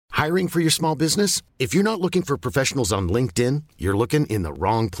Hiring for your small business? If you're not looking for professionals on LinkedIn, you're looking in the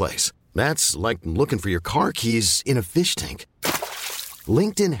wrong place. That's like looking for your car keys in a fish tank.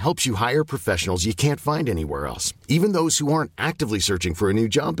 LinkedIn helps you hire professionals you can't find anywhere else, even those who aren't actively searching for a new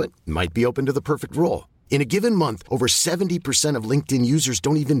job but might be open to the perfect role. In a given month, over 70% of LinkedIn users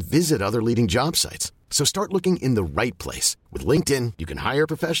don't even visit other leading job sites. So start looking in the right place. With LinkedIn, you can hire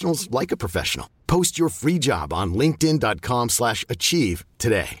professionals like a professional. Post your free job on linkedin.com/achieve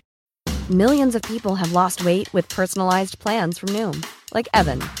today. Millions of people have lost weight with personalized plans from Noom. Like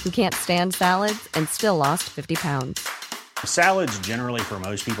Evan, who can't stand salads and still lost 50 pounds. Salads generally for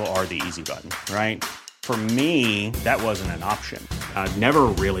most people are the easy button, right? For me, that wasn't an option. I never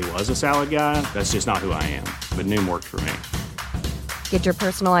really was a salad guy. That's just not who I am. But Noom worked for me. Get your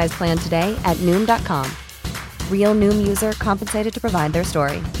personalized plan today at Noom.com. Real Noom user compensated to provide their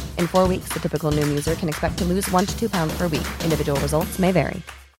story. In 4 weeks, the typical Noom user can expect to lose 1 to 2 pounds per week. Individual results may vary.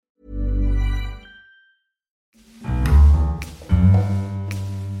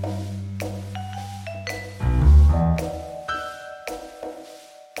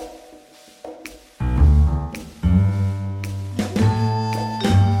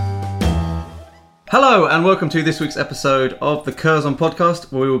 Hello and welcome to this week's episode of the Curzon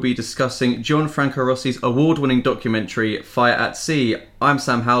podcast, where we will be discussing Gianfranco Rossi's award-winning documentary Fire at Sea. I'm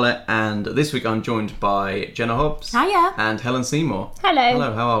Sam Howlett, and this week I'm joined by Jenna Hobbs. Hiya. And Helen Seymour. Hello.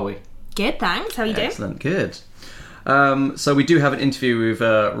 Hello, how are we? Good, thanks. How are you doing? Excellent, good. So we do have an interview with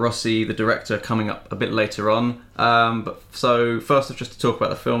Rossi, the director, coming up a bit later on. So first off, just to talk about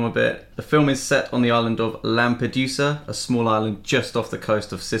the film a bit. The film is set on the island of Lampedusa, a small island just off the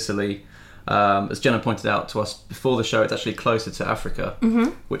coast of Sicily. As Jenna pointed out to us before the show, it's actually closer to Africa,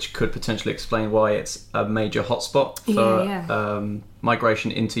 which could potentially explain why it's a major hotspot for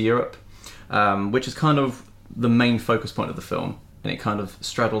migration into Europe, which is kind of the main focus point of the film. And it kind of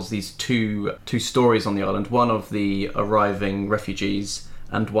straddles these two stories on the island, one of the arriving refugees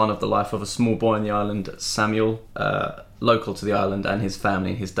and one of the life of a small boy on the island, Samuel, local to the island, and his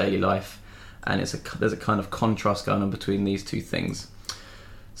family, his daily life. And there's a kind of contrast going on between these two things.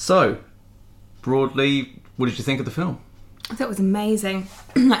 So, broadly, what did you think of the film? I thought it was amazing.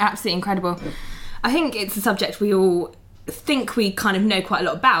 Absolutely incredible. I think it's a subject we all think we kind of know quite a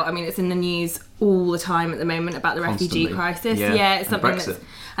lot about. I mean, it's in the news all the time at the moment about the refugee crisis. Yeah, it's something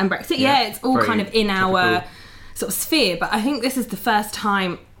and Brexit. Yeah, it's all kind of in our sort of sphere. But I think this is the first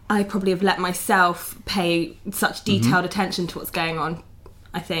time I probably have let myself pay such detailed attention to what's going on,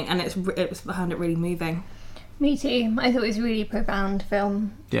 I think. And I found it really moving. Me too. I thought it was a really profound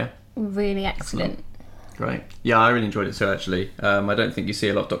film. Yeah. Really excellent. Great. Yeah, I really enjoyed it too, actually. I don't think you see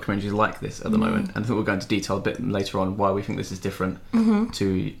a lot of documentaries like this at the moment, and I think we'll go into detail a bit later on why we think this is different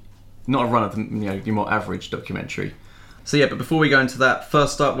to not a run of your more average documentary. So yeah, but before we go into that,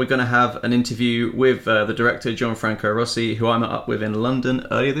 first up we're going to have an interview with the director Gianfranco Rosi, who I met up with in London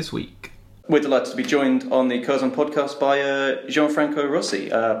earlier this week. We're delighted to be joined on the Curzon podcast by Gianfranco Rosi.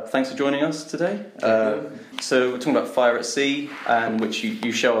 Thanks for joining us today. So we're talking about Fire at Sea, and which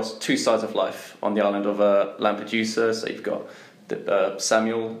you show us two sides of life on the island of Lampedusa. So you've got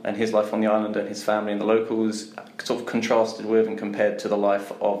Samuel and his life on the island and his family and the locals, sort of contrasted with and compared to the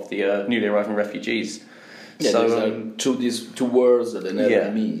life of the newly arriving refugees. Yeah, so these two worlds that they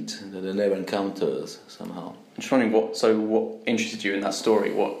never meet, that they never encounter somehow. I'm just wondering what interested you in that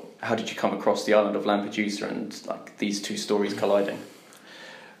story? How did you come across the island of Lampedusa and like these two stories colliding?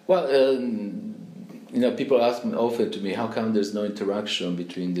 Well, people ask me often to me, how come there's no interaction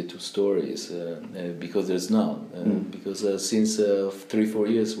between the two stories? Because there's none. Because since 3-4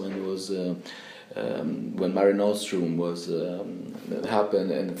 years, when it was when Mare Nostrum was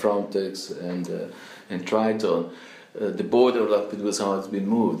happened, and Frontex and Triton, the border of Lampedusa has been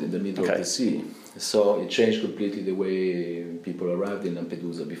moved in the middle of the sea. So it changed completely the way people arrived in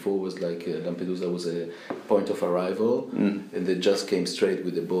Lampedusa. Before it was like Lampedusa was a point of arrival, and they just came straight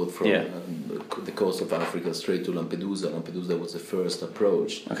with the boat from the coast of Africa straight to Lampedusa. Lampedusa was the first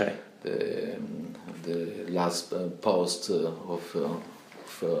approach, the last post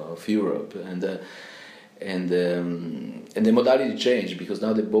of Europe, and the modality changed because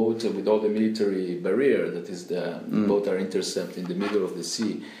now the boat with all the military barrier, that is the boat are intercepted in the middle of the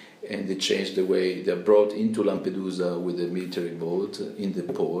sea. And they changed the way they're brought into Lampedusa with a military boat in the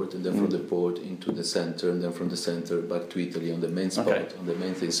port, and then from the port into the center, and then from the center back to Italy on the main spot, on the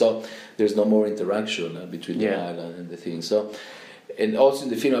main thing. So there's no more interaction between the island and the thing. So, and also in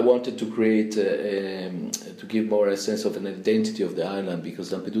the film I wanted to create, to give more a sense of an identity of the island,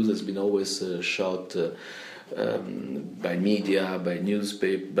 because Lampedusa has been always shot by media, by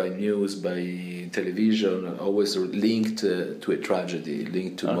newspaper, by news, by television, always linked to a tragedy,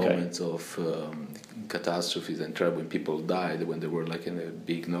 linked to moments of catastrophes and trouble when people died, when they were like in a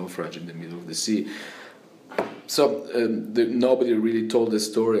big naufrage in the middle of the sea. So nobody really told the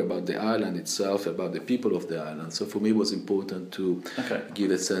story about the island itself, about the people of the island. So for me it was important to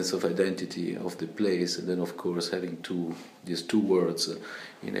give a sense of identity of the place, and then of course having these two words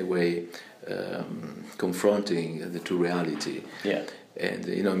in a way confronting the two reality. Yeah. And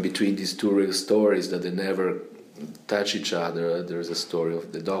in between these two real stories that they never touch each other, there is a story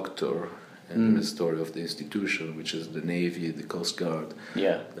of the doctor and the story of the institution, which is the Navy, the Coast Guard.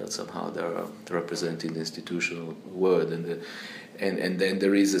 Yeah. That somehow they're representing the institutional world, and then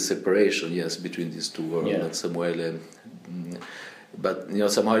there is a separation, yes, between these two worlds. Yeah. Samuele, but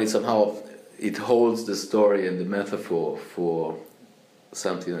somehow it holds the story and the metaphor for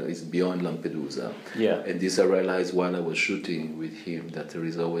something that is beyond Lampedusa. Yeah. And this I realized while I was shooting with him, that there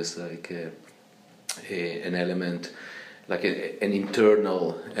is always like an element, like an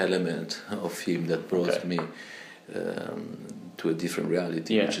internal element of him that brought me to a different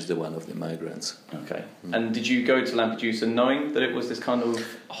reality, which is the one of the migrants. Okay. And did you go to Lampedusa knowing that it was this kind of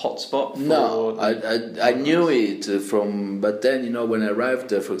hotspot? No, I knew it but then, when I arrived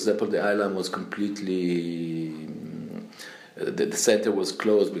there, for example, the island was completely... The center was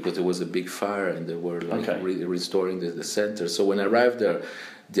closed because there was a big fire and they were restoring the center. So when I arrived there,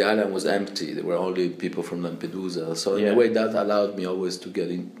 the island was empty. There were only people from Lampedusa. So in a way that allowed me always to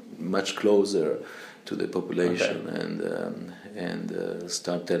get in much closer to the population and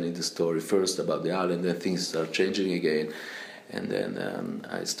start telling the story first about the island. Then things start changing again. And then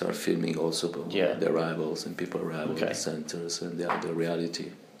I start filming also the arrivals and people arriving at the centers and the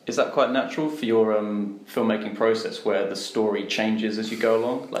reality. Is that quite natural for your filmmaking process, where the story changes as you go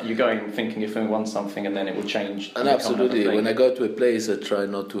along? Like you're going thinking you're filming one something and then it will change? And absolutely. When I go to a place, I try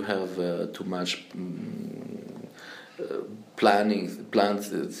not to have too much planned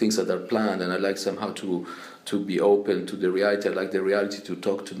things that are planned, and I like somehow to be open to the reality. I like the reality to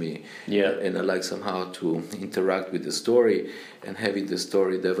talk to me. Yeah. And I like somehow to interact with the story and having the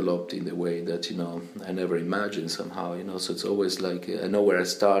story developed in a way that, I never imagined somehow, so it's always like, I know where I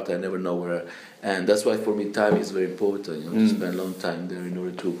start, I never know where I end. That's why for me time is very important, to spend a long time there in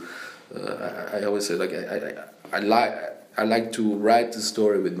order to, I always say, like, I like to write the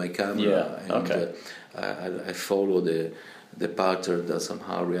story with my camera, and I follow the pattern that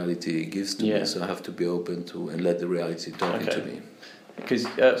somehow reality gives to me, so I have to be open to and let the reality talk to me. Because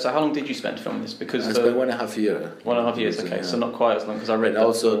so how long did you spend filming this? Because I spent 1.5 years. 1.5 years, okay, so not quite as long, because I read. And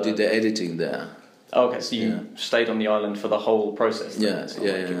also did the editing there. Okay, so you stayed on the island for the whole process. Then?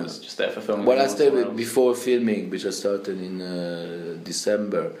 It was just there for filming. Well, I stayed before filming, which I started in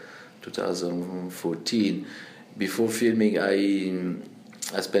December 2014. Before filming,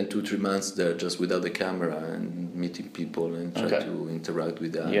 I spent 2-3 months there just without the camera and meeting people and trying to interact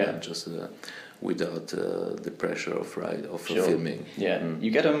with them, just without the pressure of filming. Yeah,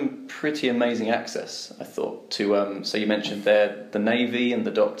 you get pretty amazing access, I thought, to. So you mentioned there the Navy and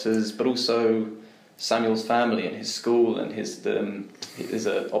the doctors, but also Samuel's family and his school and his an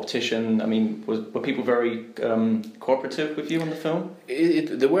optician. I mean, were people very cooperative with you on the film?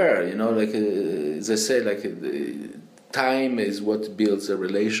 They were, like as I say, like. Time is what builds a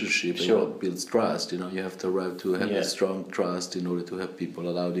relationship and what builds trust. You have to arrive to have a strong trust in order to have people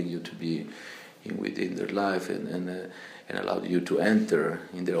allowing you to be within their life and allow you to enter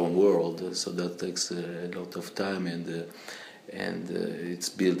in their own world. So that takes a lot of time and it's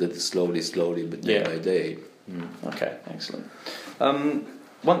built slowly, but day by day. Okay, excellent.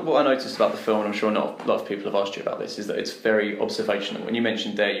 What I noticed about the film, and I'm sure not a lot of people have asked you about this, is that it's very observational. When you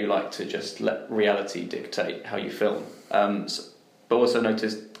mentioned there you like to just let reality dictate how you film. But also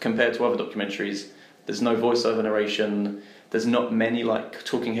noticed, compared to other documentaries, there's no voiceover narration, there's not many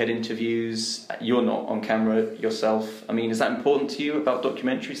talking head interviews, you're not on camera yourself. I mean, is that important to you about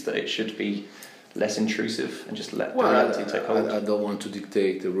documentaries, that it should be less intrusive and just let the reality take hold? I don't want to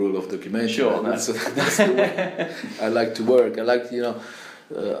dictate the rule of documentary. Sure, that's the way I like to work. I like,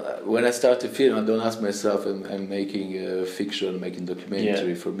 when I start to film, I don't ask myself, I'm making fiction, making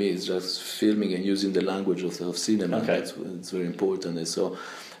documentary. For me, it's just filming and using the language of cinema. It's very important. And so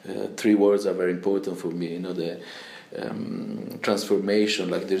 3 words are very important for me. The transformation,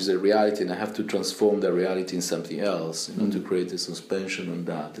 like there's a reality and I have to transform the reality in something else, to create a suspension on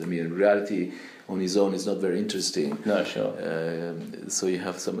that. I mean, reality on its own is not very interesting. No, sure. So you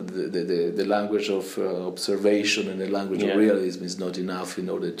have some the language of observation and the language of realism is not enough in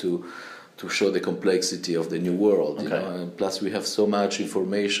order to show the complexity of the new world. Okay. You know? And plus, we have so much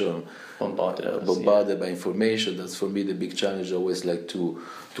information, bombarded by information. That's for me the big challenge. Always like to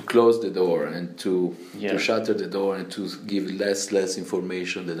close the door and to shutter the door and to give less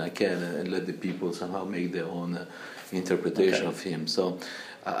information than I can, and let the people somehow make their own interpretation of him. So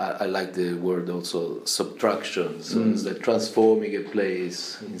I like the word also subtraction. So it's like transforming a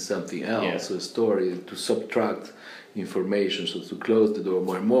place in something else. So a story, to subtract information, so to close the door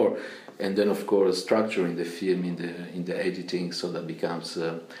more and more, and then of course structuring the film in the editing, so that becomes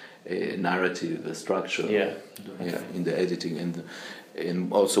a narrative, a structure in the editing,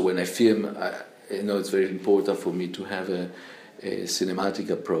 and also when I film, it's very important for me to have a cinematic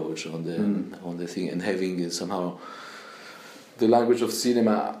approach on the thing, and having somehow the language of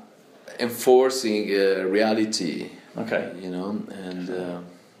cinema enforcing reality. Okay. And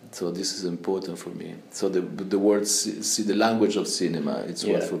so this is important for me. So the word, the language of cinema, it's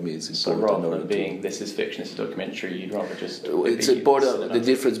what for me is important. So rather than being this is fiction, it's a documentary, you'd rather just... It's important, the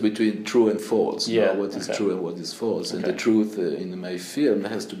difference between true and false. What is true and what is false. And the truth in my film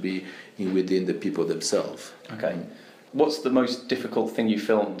has to be within the people themselves. Okay. What's the most difficult thing you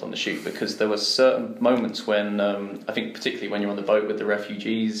filmed on the shoot? Because there were certain moments when, I think particularly when you're on the boat with the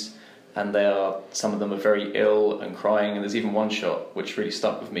refugees, and some of them are very ill and crying, and there's even one shot which really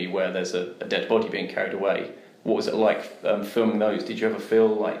stuck with me where there's a dead body being carried away. What was it like filming those? Did you ever feel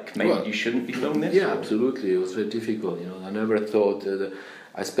like maybe you shouldn't be filming this? Yeah, absolutely. It was very difficult. I never thought that.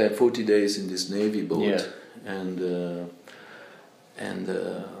 I spent 40 days in this Navy boat, and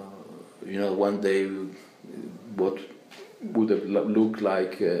one day what would have looked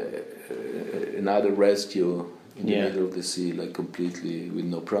like another rescue in the middle of the sea, like completely with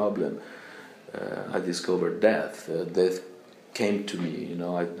no problem. I discovered death. Death came to me.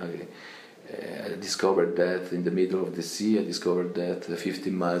 I discovered death in the middle of the sea. I discovered death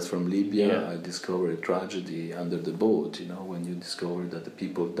 15 miles from Libya. I discovered a tragedy under the boat. When you discover that the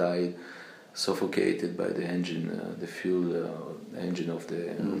people died suffocated by the engine, the fuel engine of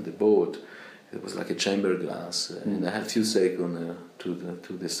the boat. It was like a chamber glass, and I had a few seconds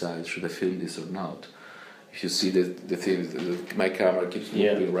to decide should I film this or not. If you see the thing, my camera keeps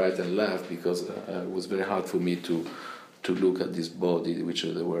moving right and left, because it was very hard for me to look at this body, which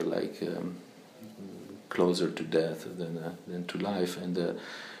they were like closer to death than to life, and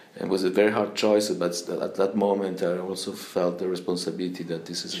it was a very hard choice. But at that moment, I also felt the responsibility that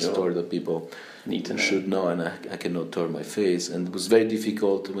this is a story that people should know, and I cannot turn my face. And it was very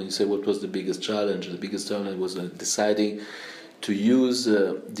difficult when you say what was the biggest challenge. The biggest challenge was deciding to use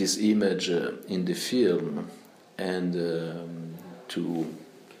this image in the film, and to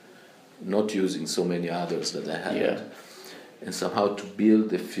not using so many others that I had, and somehow to build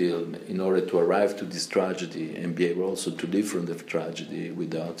the film in order to arrive to this tragedy and be able also to live from the tragedy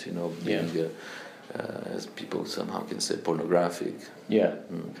without, being, as people somehow can say, pornographic.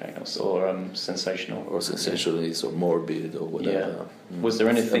 Okay, or sensational. Or sensationalist or morbid or whatever. Was there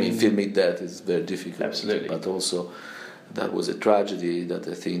anything... I mean, filming that is very difficult. Absolutely. But also... that was a tragedy that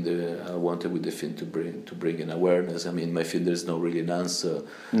I think I wanted with the film to bring an awareness. I mean, my film, there's no really an answer.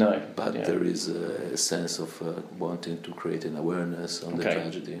 No. But there is a sense of wanting to create an awareness on the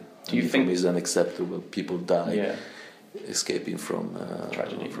tragedy. Do you think it's unacceptable? People die escaping from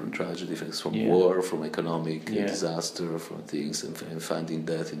tragedy, from war, from economic disaster, from things, and finding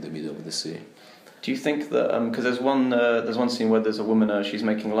death in the middle of the sea. Do you think that because there's one scene where there's a woman, she's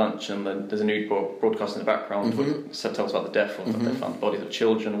making lunch, and then there's a news broadcast in the background with subtitles about the death, or they found the bodies of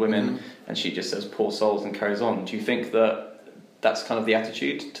children, women, and she just says "poor souls" and carries on. Do you think that that's kind of the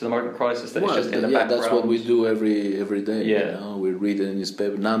attitude to the migrant crisis, that it's just in the background? That's what we do every day. We read in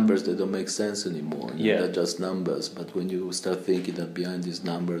newspaper numbers that don't make sense anymore. They're just numbers. But when you start thinking that behind this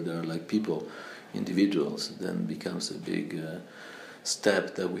number there are like people, individuals, then it becomes a big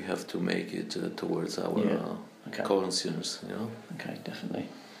step that we have to make it towards our conscience. Okay, definitely.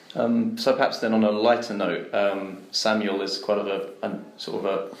 So perhaps then, on a lighter note, Samuel is quite a sort of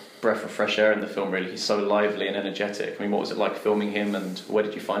a breath of fresh air in the film. Really, he's so lively and energetic. I mean, what was it like filming him, and where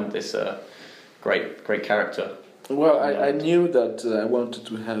did you find this great character? Well, I knew that I wanted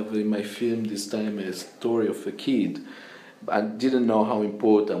to have in my film this time a story of a kid. I didn't know how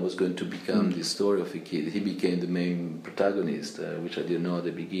important was going to become the story of a kid. He became the main protagonist, which I didn't know at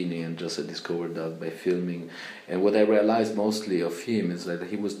the beginning, and just I discovered that by filming. And what I realized mostly of him is that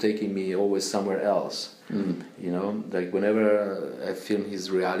he was taking me always somewhere else. Like whenever I film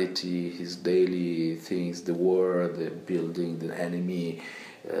his reality, his daily things, the war, the building, the enemy,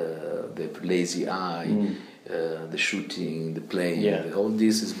 the lazy eye, the shooting, the playing, all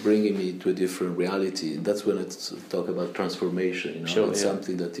this is bringing me to a different reality. And that's when I talk about transformation. It's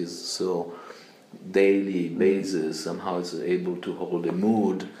something that is so daily basis. Somehow it's able to hold a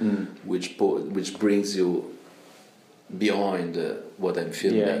mood which brings you beyond what I'm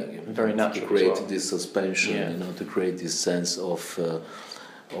filming. Very natural. To create this suspension, to create this sense of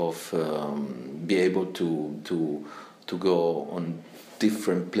be able to go on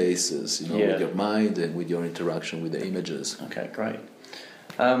different places, with your mind and with your interaction with the images. Okay, great.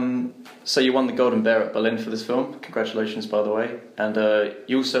 So you won the Golden Bear at Berlin for this film. Congratulations, by the way. And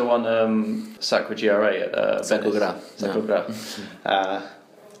you also won Sacro GRA at Sacro Venice. Sacro Gra.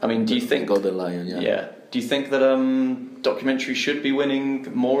 I mean, do you think... Golden Lion, Yeah. Do you think that documentaries should be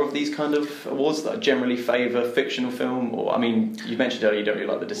winning more of these kind of awards that generally favour fictional film? Or, I mean, you mentioned earlier you don't really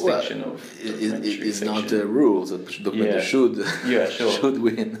like the distinction of it's not a rule that documentary should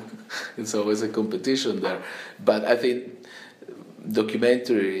win. It's always a competition there. But I think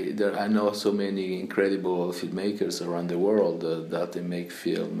documentary, I know so many incredible filmmakers around the world that they make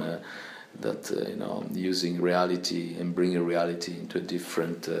film using reality and bringing reality into a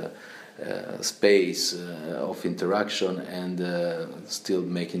different space of interaction and still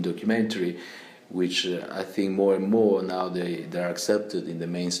making documentary, which I think more and more now they're accepted in the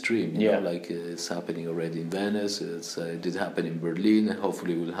mainstream. Like it's happening already in Venice. It did happen in Berlin.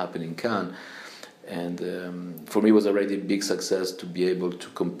 Hopefully, it will happen in Cannes. And for me, it was already a big success to be able to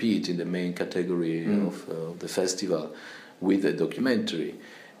compete in the main category of the festival with a documentary.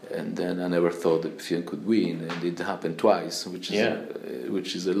 And then I never thought the film could win, and it happened twice, which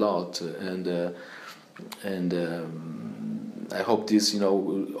is a lot. And I hope this,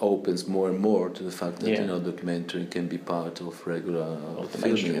 opens more and more to the fact that documentary can be part of regular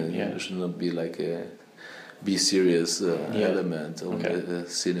filming. It should not be like a be serious element of the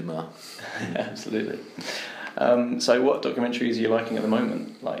cinema. Absolutely. So, what documentaries are you liking at the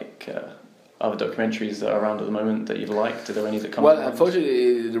moment? Like. Other documentaries that are around at the moment that you've liked? Are there any that come? Well,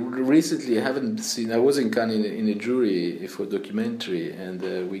 unfortunately, recently I haven't seen. I was in Cannes in a jury for documentary,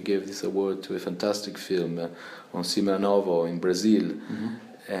 and we gave this award to a fantastic film on Cinema Novo in Brazil,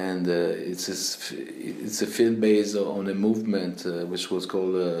 and it's a film based on a movement which was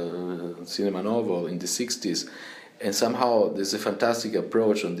called Cinema Novo in the '60s. And somehow there's a fantastic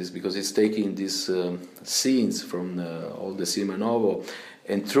approach on this because it's taking these scenes from all the Cinema Novo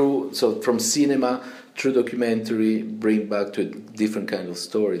and from cinema through documentary bring back to a different kind of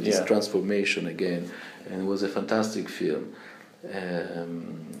story, this transformation again. And it was a fantastic film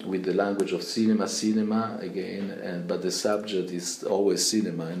with the language of cinema again, but the subject is always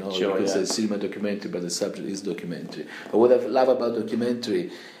cinema, because it's cinema documentary, but the subject is documentary. But what I love about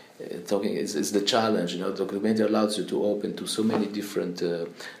documentary is the challenge. Documentary allows you to open to so many different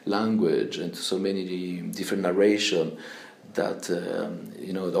language and to so many different narration that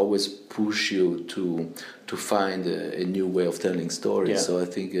it always push you to find a new way of telling stories. So I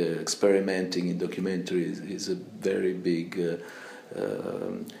think experimenting in documentary is a very big.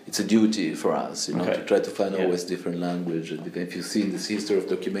 It's a duty for us, to try to find always different language. And if you see in this history of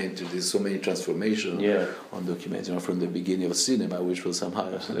documentary, there's so many transformations on documentary from the beginning of cinema, which was somehow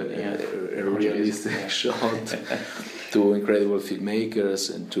a realistic shot, to incredible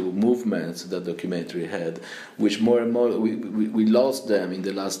filmmakers and to movements that documentary had, which more and more we lost them in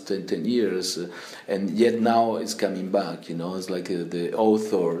the last 10 years, and yet now it's coming back. It's like the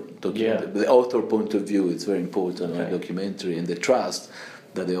author the author point of view. It's very important in documentary, and the trust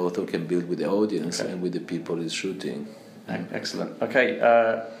that the author can build with the audience and with the people he's shooting. Excellent. Okay,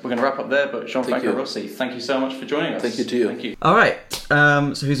 we're going to wrap up there, but Gianfranco Rosi, thank you so much for joining us. Thank you to you. Thank you. All right.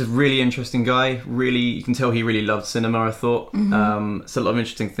 So he's a really interesting guy. Really, you can tell he really loved cinema, I thought. So a lot of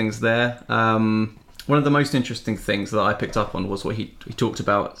interesting things there. One of the most interesting things that I picked up on was what he talked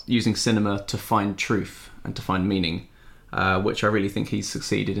about using cinema to find truth and to find meaning, which I really think he's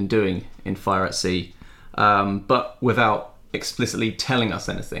succeeded in doing in Fire at Sea, but without explicitly telling us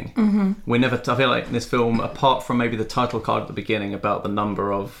anything. I feel like in this film, apart from maybe the title card at the beginning about the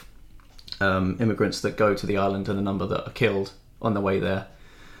number of immigrants that go to the island and the number that are killed on their way there,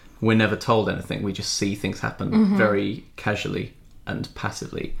 we're never told anything. We just see things happen very casually and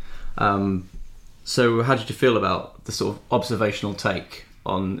passively. So how did you feel about the sort of observational take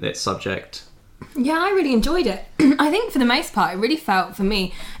on its subject? Yeah, I really enjoyed it. I think for the most part, it really felt for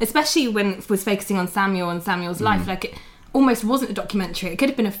me, especially when it was focusing on Samuel and Samuel's life, like it almost wasn't a documentary. It could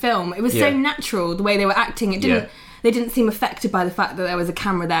have been a film. It was so natural the way they were acting. It didn't they didn't seem affected by the fact that there was a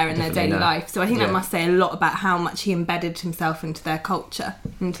camera there in their daily life. So I think that must say a lot about how much he embedded himself into their culture,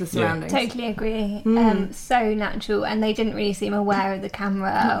 into the surroundings. Totally agree. So natural, and they didn't really seem aware of the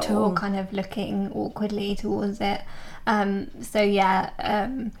camera or kind of looking awkwardly towards it.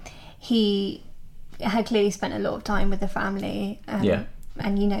 He had clearly spent a lot of time with the family.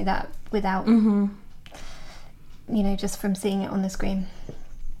 And you know that without, just from seeing it on the screen.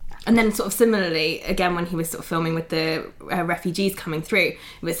 And then sort of similarly, again, when he was sort of filming with the refugees coming through, it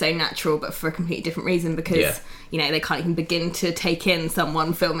was so natural, but for a completely different reason, because, they can't even begin to take in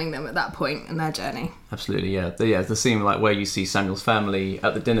someone filming them at that point in their journey. Absolutely, yeah. The scene like where you see Samuel's family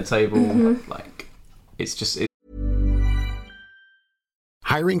at the dinner table, it's just...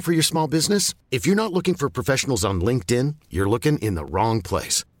 Hiring for your small business? If you're not looking for professionals on LinkedIn, you're looking in the wrong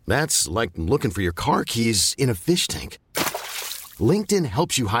place. That's like looking for your car keys in a fish tank. LinkedIn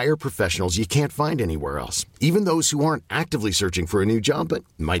helps you hire professionals you can't find anywhere else, even those who aren't actively searching for a new job but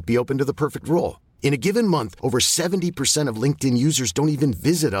might be open to the perfect role. In a given month, over 70% of LinkedIn users don't even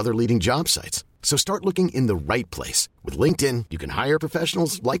visit other leading job sites. So start looking in the right place. With LinkedIn, you can hire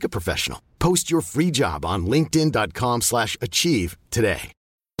professionals like a professional. Post your free job on linkedin.com/achieve today.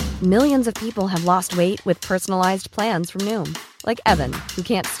 Millions of people have lost weight with personalized plans from Noom. Like Evan, who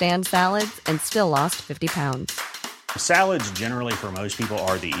can't stand salads and still lost 50 pounds. Salads generally for most people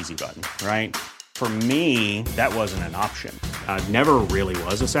are the easy button, right? For me, that wasn't an option. I never really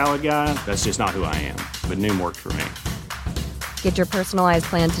was a salad guy. That's just not who I am. But Noom worked for me. Get your personalized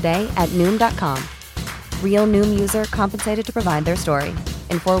plan today at Noom.com. Real Noom user compensated to provide their story.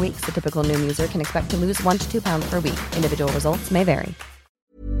 In 4 weeks, the typical Noom user can expect to lose 1 to 2 pounds per week. Individual results may vary.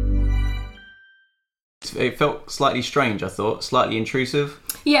 It felt slightly strange, I thought, slightly intrusive.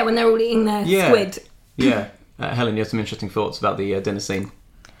 Yeah, when they're all eating their squid. Yeah. Helen, you have some interesting thoughts about the dinner scene.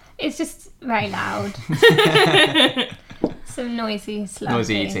 It's just very loud. Some noisy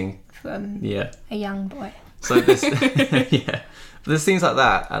eating from a young boy. So this, there's scenes like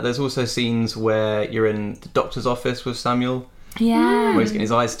that. There's also scenes where you're in the doctor's office with Samuel. Yeah. Where he's getting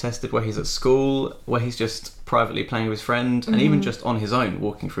his eyes tested, where he's at school, where he's just privately playing with his friend, and even just on his own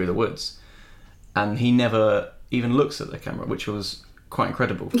walking through the woods. And he never even looks at the camera, which was quite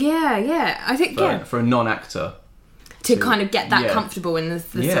incredible. Yeah. I think, for a non-actor. To kind of get that comfortable in the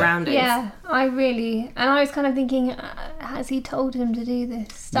surroundings. Yeah, I was kind of thinking, has he told him to do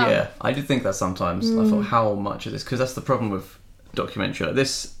this stuff? Yeah, I did think that sometimes. I thought, how much of this? Because that's the problem with documentary. I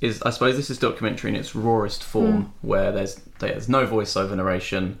suppose this is documentary in its rawest form, where there's no voiceover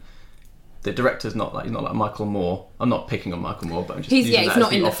narration. The director's not like Michael Moore. I'm not picking on Michael Moore, but I'm just he's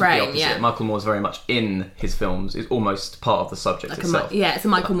not in the frame. Yeah, Michael Moore's very much in his films. Is almost part of the subject itself. It's a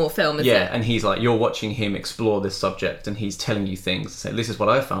Michael Moore film, isn't it? Yeah, and he's like, you're watching him explore this subject, and he's telling you things. Say, this is what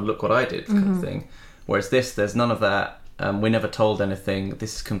I found. Look what I did, kind of thing. Whereas there's none of that. We're never told anything.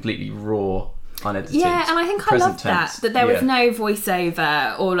 This is completely raw. Unedited, yeah, and I think I loved that there was no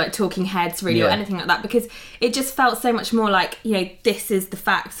voiceover or like talking heads really or anything like that, because it just felt so much more like, this is the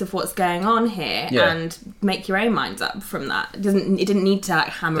facts of what's going on here, and make your own minds up from that. It didn't need to like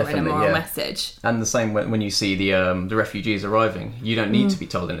hammer in a moral message. And the same when you see the refugees arriving, you don't need to be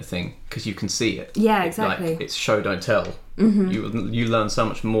told anything because you can see it. Yeah, exactly. It's show don't tell. You learn so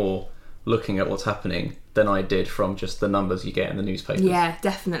much more looking at what's happening than I did from just the numbers you get in the newspapers. Yeah,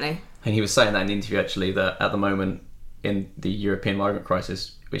 definitely. And he was saying that in the interview, actually, that at the moment in the European migrant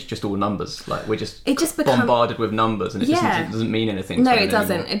crisis, it's just all numbers. Like, we're just bombarded with numbers, and it doesn't mean anything. No, it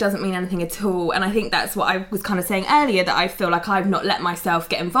doesn't. It doesn't mean anything at all. And I think that's what I was kind of saying earlier, that I feel like I've not let myself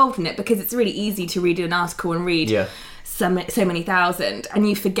get involved in it, because it's really easy to read an article and read so many thousand, and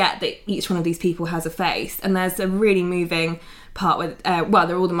you forget that each one of these people has a face. And there's a really moving part where,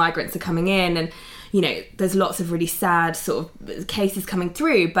 they're all the migrants are coming in, and there's lots of really sad sort of cases coming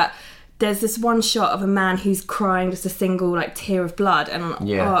through, but there's this one shot of a man who's crying just a single like tear of blood, and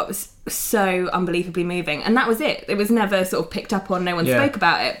it was so unbelievably moving. And that was it. It was never sort of picked up on, no one spoke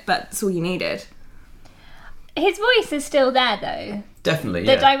about it, but that's all you needed. His voice is still there though. Definitely,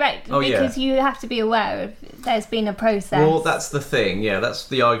 the direct, because you have to be aware of there's been a process. Well, that's the thing, that's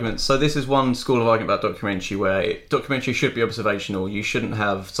the argument. So this is one school of argument about documentary, where documentary should be observational. You shouldn't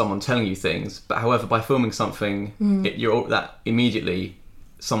have someone telling you things. But however, by filming something, that immediately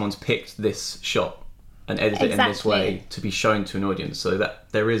someone's picked this shot and edited it in this way to be shown to an audience. So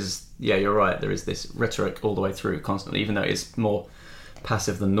that there is, you're right, there is this rhetoric all the way through constantly, even though it's more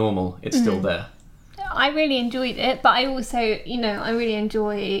passive than normal, it's still there. I really enjoyed it, but I also, I really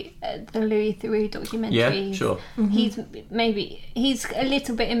enjoy the Louis Theroux documentary. Yeah, sure. He's a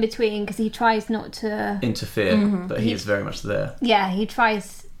little bit in between, because he tries not to interfere, but he is very much there. Yeah, he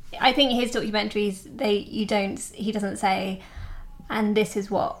tries I think his documentaries, he doesn't say, and this is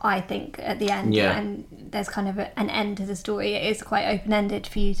what I think at the end, and there's kind of an end to the story. It is quite open-ended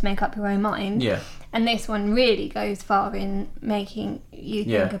for you to make up your own mind. Yeah. And this one really goes far in making you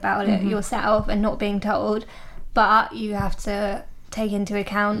think about it yourself and not being told, but you have to take into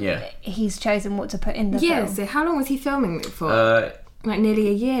account he's chosen what to put in the film. Yeah, so how long was he filming it for? Like nearly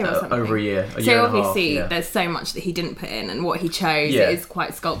a year or something? Over a year. So obviously there's so much that he didn't put in, and what he chose is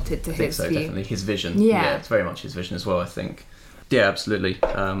quite sculpted to his view. Definitely. His vision. Yeah, it's very much his vision as well, I think. Yeah, absolutely.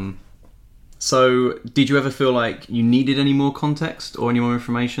 So did you ever feel like you needed any more context or any more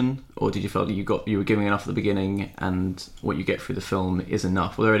information? Or did you feel like you were giving enough at the beginning and what you get through the film is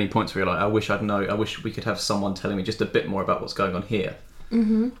enough? Were there any points where you're like, I wish we could have someone telling me just a bit more about what's going on here?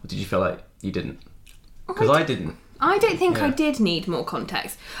 Mm-hmm. Or did you feel like you didn't? Because I didn't. I don't think I did need more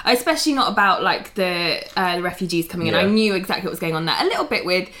context, especially not about like the refugees coming in. I knew exactly what was going on there. A little bit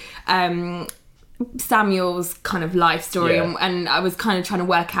with Samuel's kind of life story, and I was kind of trying to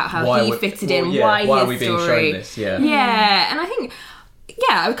work out how he fitted in, why are his we being story. Shown this? Yeah, and I think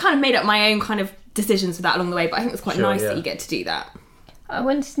I kind of made up my own kind of decisions for that along the way. But I think it's quite nice that you get to do that. I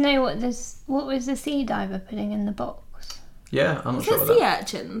wanted to know what was the sea diver putting in the box? Yeah, I'm not sure. Sea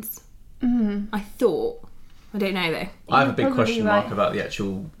urchins. I thought. I don't know though. I have a big question mark about the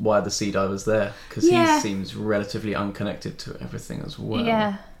actual why the sea diver's there, because he seems relatively unconnected to everything as well.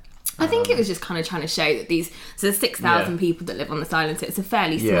 Yeah. I think it was just kind of trying to show that there's 6,000 people that live on this island, so it's a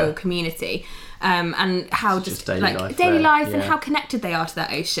fairly small community, and how just daily lives and how connected they are to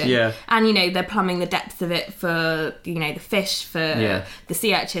that ocean. Yeah. And they're plumbing the depths of it for the fish, for the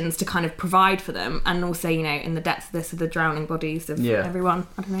sea urchins to kind of provide for them, and also in the depths of this are the drowning bodies of everyone.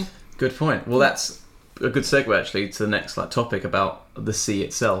 I don't know. Good point. Well, that's a good segue actually to the next topic about the sea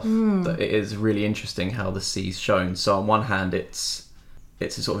itself. That it is really interesting how the sea's shown. So on one hand, it's a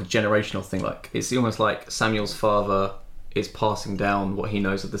sort of a generational thing. Like it's almost like Samuel's father is passing down what he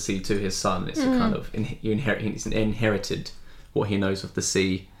knows of the sea to his son. It's a kind of he's inherited what he knows of the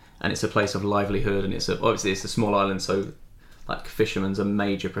sea, and it's a place of livelihood. And obviously it's a small island, so like fishermen's a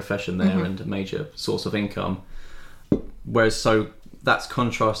major profession there and a major source of income. Whereas that's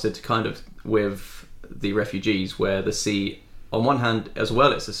contrasted kind of with the refugees, where the sea, on one hand, as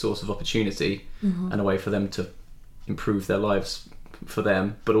well, it's a source of opportunity and a way for them to improve their lives for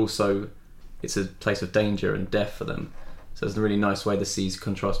them, but also it's a place of danger and death for them. So it's a really nice way the sea's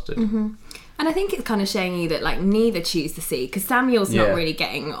contrasted. And I think it's kind of showing you that neither choose the sea, because Samuel's not really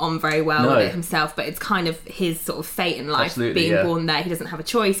getting on very well with it himself, but it's kind of his sort of fate in life, being born there. He doesn't have a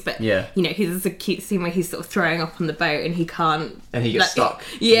choice, but there's a cute scene where he's sort of throwing up on the boat and he can't, and he gets stuck.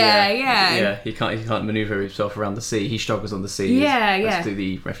 He can't maneuver himself around the sea. He struggles on the sea as do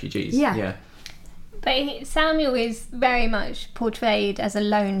the refugees. But Samuel is very much portrayed as a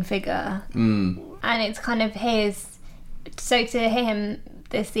lone figure, and it's kind of his. So to him,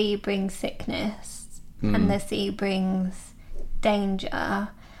 the sea brings sickness and the sea brings danger,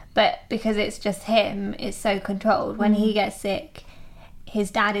 but because it's just him, it's so controlled. When he gets sick,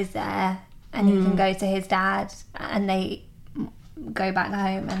 his dad is there and he can go to his dad and they go back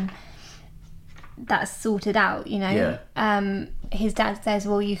home and that's sorted out, his dad says,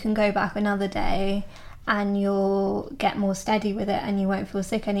 well, you can go back another day and you'll get more steady with it and you won't feel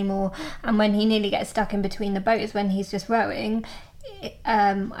sick anymore. And when he nearly gets stuck in between the boats when he's just rowing,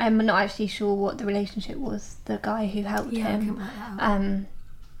 I'm not actually sure what the relationship was, the guy who helped him,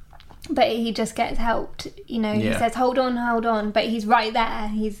 but he just gets helped, he says hold on, but he's right there,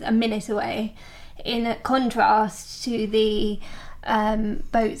 he's a minute away, in contrast to the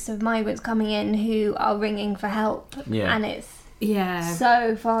boats of migrants coming in who are ringing for help, and it's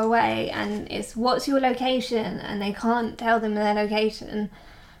so far away, and it's what's your location, and they can't tell them their location.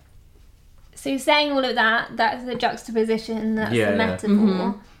 So saying all of that's the juxtaposition, that's the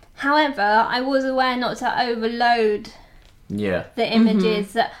metaphor. However, I was aware not to overload the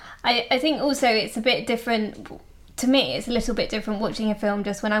images. I think also it's a bit different. To me, it's a little bit different watching a film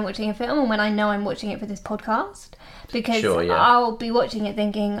just when I'm watching a film and when I know I'm watching it for this podcast. Because I'll be watching it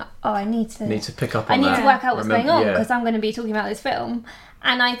thinking, I need to pick up on that. I need to work out what's going on because I'm going to be talking about this film.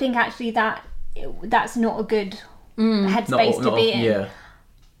 And I think actually that's not a good headspace to be in.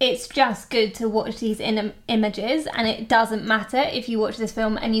 It's just good to watch these images, and it doesn't matter if you watch this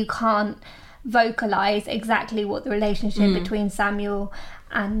film and you can't vocalise exactly what the relationship between Samuel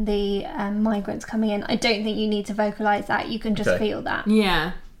and the migrants coming in. I don't think you need to vocalise that. You can just feel that.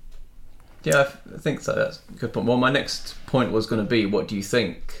 Yeah, I think so. That's a good point. Well, my next point was going to be, what do you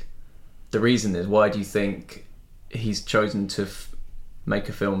think the reason is? Why do you think he's chosen to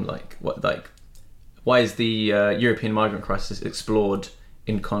why is the European migrant crisis explored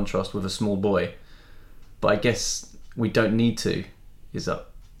in contrast with a small boy. But I guess we don't need to. Is that?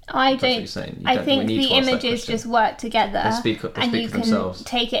 I don't. I think the images just work together, and you can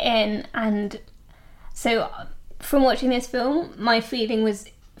take it in. And so, from watching this film, my feeling was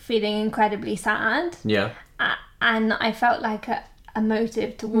feeling incredibly sad. Yeah. And I felt like a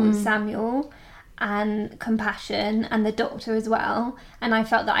motive towards Samuel, and compassion, and the doctor as well. And I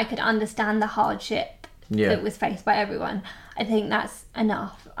felt that I could understand the hardship that was faced by everyone. I think that's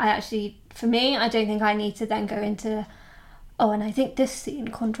enough. For me, I don't think I need to then go into, and I think this scene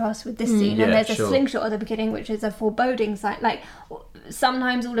contrasts with this scene, and there's a slingshot at the beginning which is a foreboding sign. Like,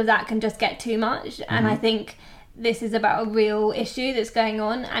 sometimes all of that can just get too much, and I think this is about a real issue that's going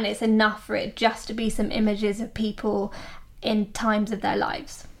on, and it's enough for it just to be some images of people in times of their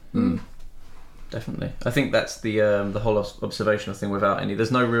lives. Definitely, I think that's the whole observational thing. Without any,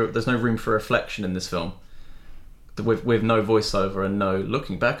 there's no room for reflection in this film. With no voiceover and no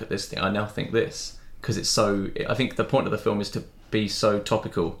looking back at this thing, I now think this, because it's so. I think the point of the film is to be so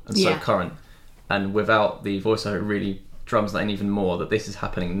topical and so current, and without the voiceover, it really drums that in even more, that this is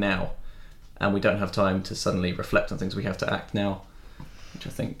happening now, and we don't have time to suddenly reflect on things. We have to act now, which I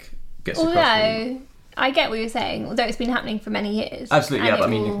think gets across. Although I get what you're saying, although it's been happening for many years. Absolutely, yeah. But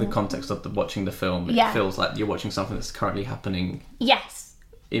I mean, in the context of watching the film, it feels like you're watching something that's currently happening. Yes.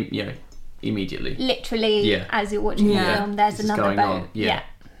 Immediately. Literally, as you're watching the film, there's another boat.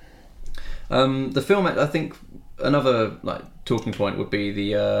 The film, I think, another talking point would be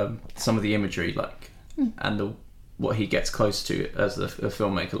the some of the imagery, and what he gets close to as a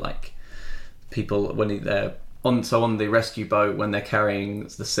filmmaker, like people when they're on the rescue boat, when they're carrying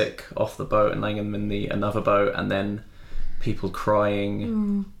the sick off the boat and laying them in another boat, and then people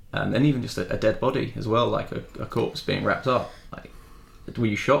crying, and then even just a dead body as well, like a corpse being wrapped up. Like, were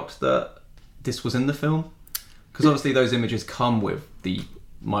you shocked that this was in the film? Because obviously those images come with the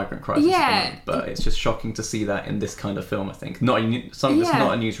migrant crisis, but it's just shocking to see that in this kind of film. I think something that's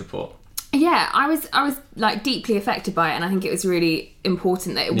not a news report. Yeah, I was like deeply affected by it, and I think it was really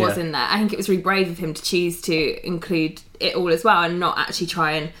important that it was in there. I think it was really brave of him to choose to include it all as well, and not actually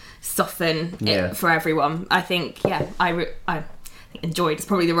try and soften it for everyone. I think I enjoyed is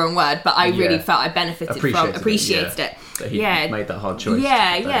probably the wrong word, but I really felt I benefited appreciated it. That he made that hard choice.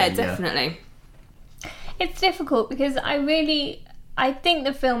 Definitely. It's difficult because I think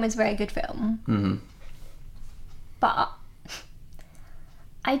the film is a very good film, but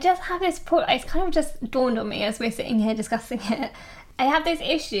I just have this it's kind of just dawned on me as we're sitting here discussing it. I have this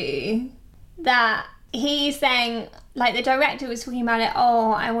issue that he's saying, like, the director was talking about it,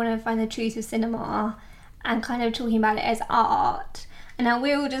 I want to find the truth of cinema, and kind of talking about it as art. And now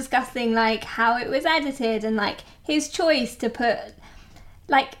we're all discussing, like, how it was edited, and, like, his choice to put,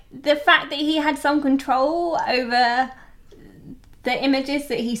 like, the fact that he had some control over the images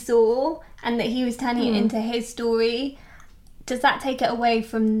that he saw, and that he was turning it into his story. Does that take it away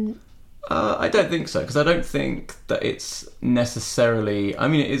from... I don't think so, because I don't think that it's necessarily... I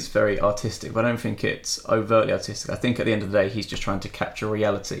mean, it is very artistic, but I don't think it's overtly artistic. I think at the end of the day, he's just trying to capture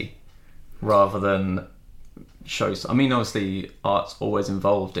reality rather than show... I mean, obviously, art's always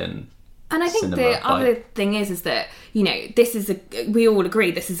involved in And I think cinema, the other thing is that, you know, we all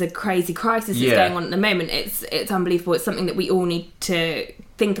agree this is a crazy crisis that's going on at the moment. It's unbelievable. It's something that we all need to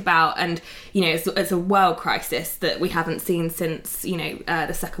think about, and, you know, it's a world crisis that we haven't seen since, you know,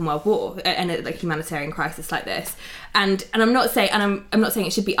 the Second World War, and a humanitarian crisis like this. And I'm not saying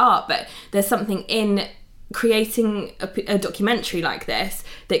it should be art, but there's something in creating a documentary like this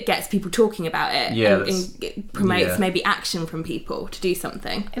that gets people talking about it, and it promotes maybe action from people to do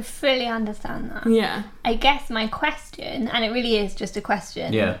something. I fully understand that. Yeah. I guess my question, and it really is just a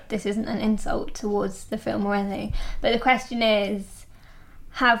question, this isn't an insult towards the film or anything, but the question is,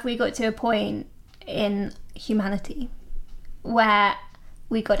 have we got to a point in humanity where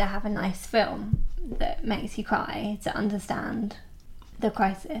we got to have a nice film that makes you cry to understand the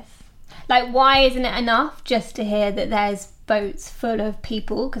crisis? Like, why isn't it enough just to hear that there's boats full of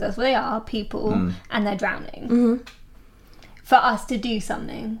people, because that's what they are, people, and they're drowning, for us to do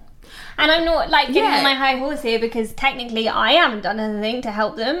something? And I'm not, like, getting on my high horse here, because technically I haven't done anything to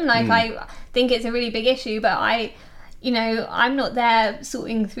help them. Like, I think it's a really big issue, but I'm not there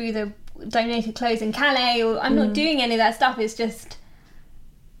sorting through the donated clothes in Calais, or I'm not doing any of that stuff. It's just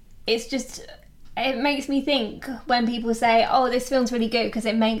it makes me think when people say, this film's really good because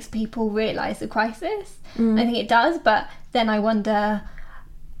it makes people realise the crisis. I think it does, but then I wonder,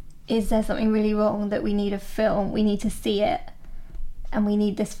 is there something really wrong that we need a film, we need to see it, and we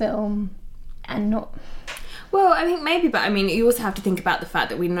need this film and not... Well, I think maybe, but I mean, you also have to think about the fact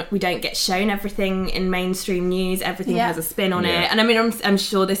that we don't get shown everything in mainstream news. Everything has a spin on it, and I mean, I'm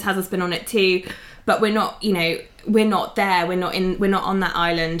sure this has a spin on it too. But we're not, we're not there. We're not on that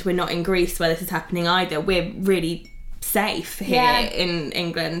island. We're not in Greece where this is happening either. We're really safe here in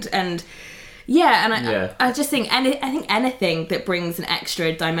England, and I just think, I think anything that brings an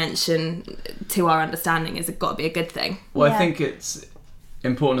extra dimension to our understanding has got to be a good thing. Well, I think it's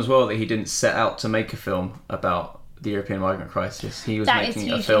important as well that he didn't set out to make a film about the European migrant crisis. He was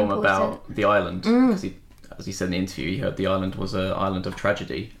making a film about the island, because as he said in the interview, he heard the island was an island of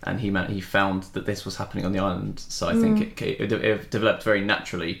tragedy, and he found that this was happening on the island. So I think it developed very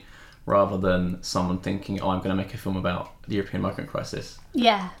naturally, rather than someone thinking, I'm going to make a film about the European migrant crisis.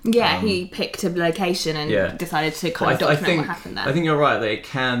 Yeah, he picked a location and decided to kind of document what happened there. I think you're right that it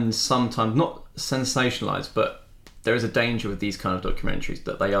can sometimes not sensationalise, but there is a danger with these kind of documentaries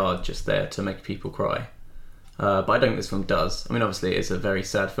that they are just there to make people cry. But I don't think this film does. I mean, obviously it's a very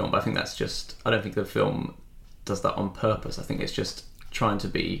sad film, but I think that's just... I don't think the film does that on purpose. I think it's just trying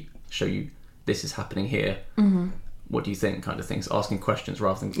to show you this is happening here. Mm-hmm. What do you think, kind of things, asking questions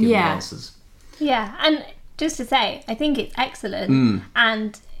rather than giving answers. Yeah, and just to say, I think it's excellent,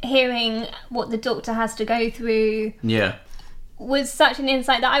 and hearing what the doctor has to go through was such an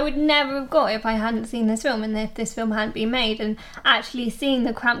insight that I would never have got if I hadn't seen this film, and if this film hadn't been made, and actually seeing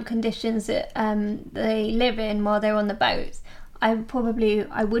the cramped conditions that they live in while they're on the boats. I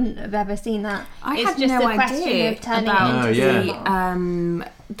wouldn't have ever seen that. It's just no idea about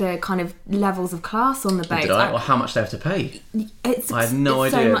the kind of levels of class on the boat. Or how much they have to pay. I had no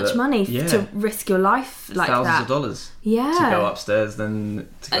idea. So much money to risk your life like thousands that. of dollars. Yeah. To go upstairs, then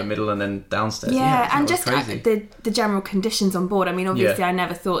to go middle, and then downstairs. Yeah, and just crazy. The general conditions on board. I mean, obviously, I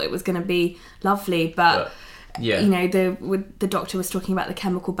never thought it was going to be lovely, but the doctor was talking about the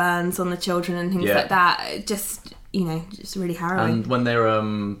chemical burns on the children and things like that. It just really harrowing. And when they're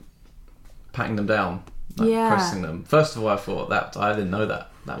patting them down, pressing them. First of all, I thought that I didn't know that.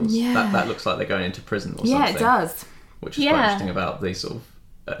 That looks like they're going into prison or something. Yeah, it does. Which is quite interesting about the sort of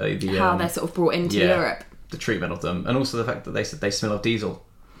how they're sort of brought into Europe. The treatment of them, and also the fact that they said they smell of diesel.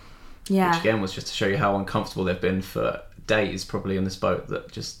 Yeah. Which again was just to show you how uncomfortable they've been for days, probably on this boat,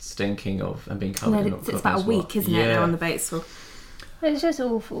 that just stinking of and being covered in. It's about a week, isn't it? They're on the boats for. It's just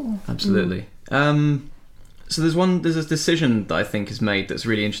awful. Absolutely. So there's a decision that I think is made that's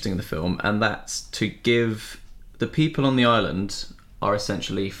really interesting in the film, and that's to give the people on the island are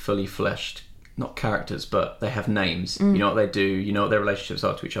essentially fully fleshed, not characters, but they have names. You know what they do, you know what their relationships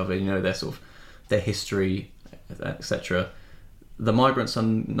are to each other, you know their sort of their history, etc. The migrants are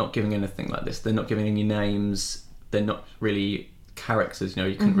not giving anything like this. They're not giving any names. They're not really characters.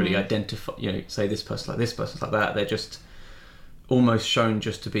 You couldn't really identify. Say this person's like this, person's like that. They're just almost shown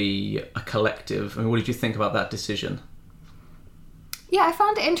just to be a collective. I mean, what did you think about that decision? Yeah, I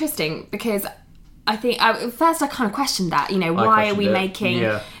found it interesting because I think at first I kind of questioned that. Why are we making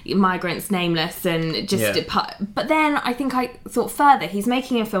migrants nameless and just? But then I think I thought further. He's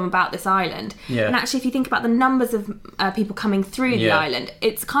making a film about this island, and actually, if you think about the numbers of people coming through the island,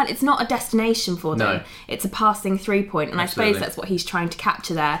 it's not a destination for them. No. It's a passing through point, and Absolutely. I suppose that's what he's trying to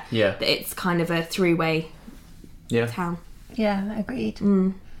capture there. Yeah, that it's kind of a throughway town. Yeah, agreed. I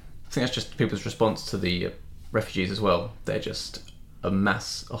think that's just people's response to the refugees as well. They're just a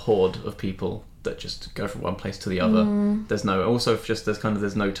horde of people that just go from one place to the other. There's no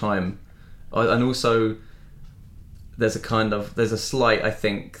time, and also there's a slight, I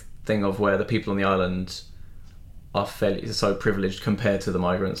think, thing of where the people on the island are so privileged compared to the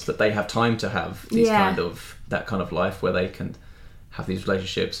migrants that they have time to have these that kind of life where they can have these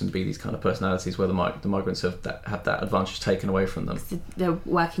relationships and be these kind of personalities, where the migrants have that advantage taken away from them. They're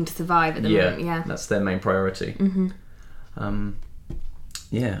working to survive at the moment. Yeah, that's their main priority.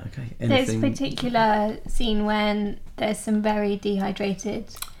 Okay. There's a particular scene when there's some very dehydrated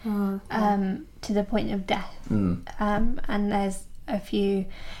to the point of death, and there's a few.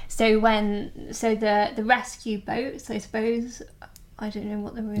 So the rescue boats, I suppose, I don't know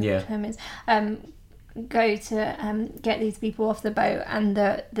what the real term is, go to get these people off the boat, and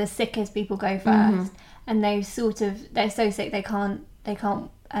the sickest people go first, and they're so sick they can't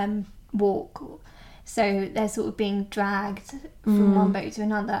walk. So they're sort of being dragged from one boat to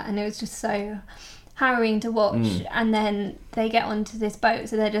another, and it was just so harrowing to watch. And then they get onto this boat,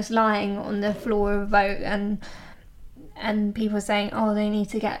 so they're just lying on the floor of a boat, and people saying, "Oh, they need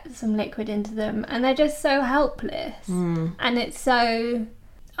to get some liquid into them," and they're just so helpless, and it's so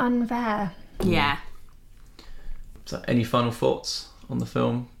unfair. Yeah. So, any final thoughts on the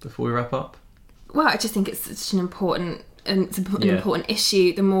film before we wrap up? Well, I just think it's such an important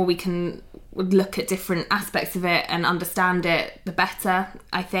issue. The more we can would look at different aspects of it and understand it, the better,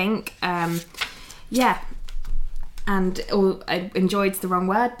 I think. I enjoyed's the wrong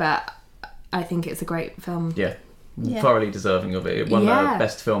word, but I think it's a great film. Yeah. Thoroughly deserving of it. It won the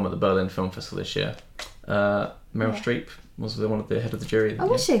best film at the Berlin Film Festival this year. Meryl Streep was one of the head of the jury. Oh,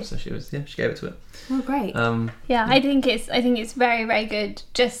 was she? So she was. Yeah, she gave it to it. Oh, great. I think it's very, very good.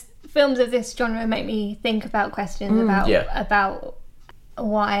 Just films of this genre make me think about questions about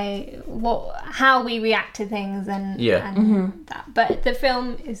how we react to things and that. But the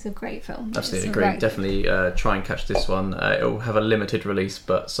film is a great film. Absolutely agree. Definitely try and catch this one. It'll have a limited release,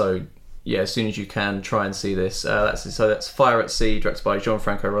 but as soon as you can, try and see this. That's Fire at Sea, directed by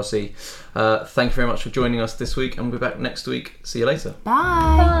Gianfranco Rosi. Thank you very much for joining us this week, and we'll be back next week. See you later.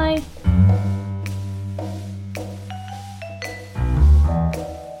 Bye.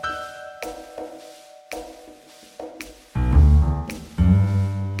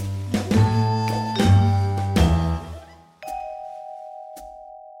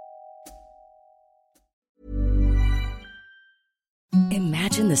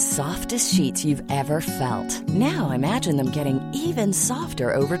 Imagine the softest sheets you've ever felt. Now imagine them getting even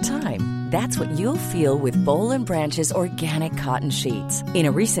softer over time. That's what you'll feel with Boll & Branch's organic cotton sheets. In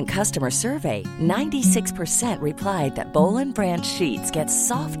a recent customer survey, 96% replied that Boll & Branch sheets get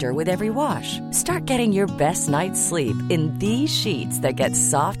softer with every wash. Start getting your best night's sleep in these sheets that get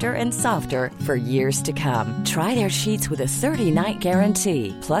softer and softer for years to come. Try their sheets with a 30-night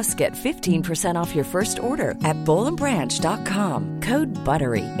guarantee. Plus, get 15% off your first order at bollandbranch.com. Code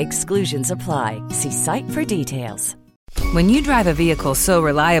BUTTERY. Exclusions apply. See site for details. When you drive a vehicle so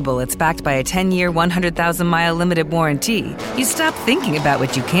reliable it's backed by a 10-year, 100,000-mile limited warranty, you stop thinking about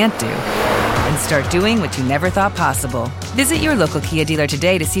what you can't do and start doing what you never thought possible. Visit your local Kia dealer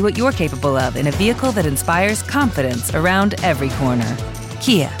today to see what you're capable of in a vehicle that inspires confidence around every corner.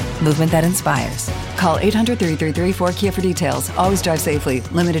 Kia, movement that inspires. Call 800-333-4KIA for details. Always drive safely.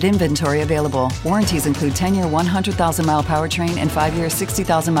 Limited inventory available. Warranties include 10-year 100,000-mile powertrain and 5-year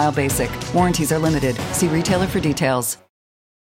 60,000-mile basic. Warranties are limited. See retailer for details.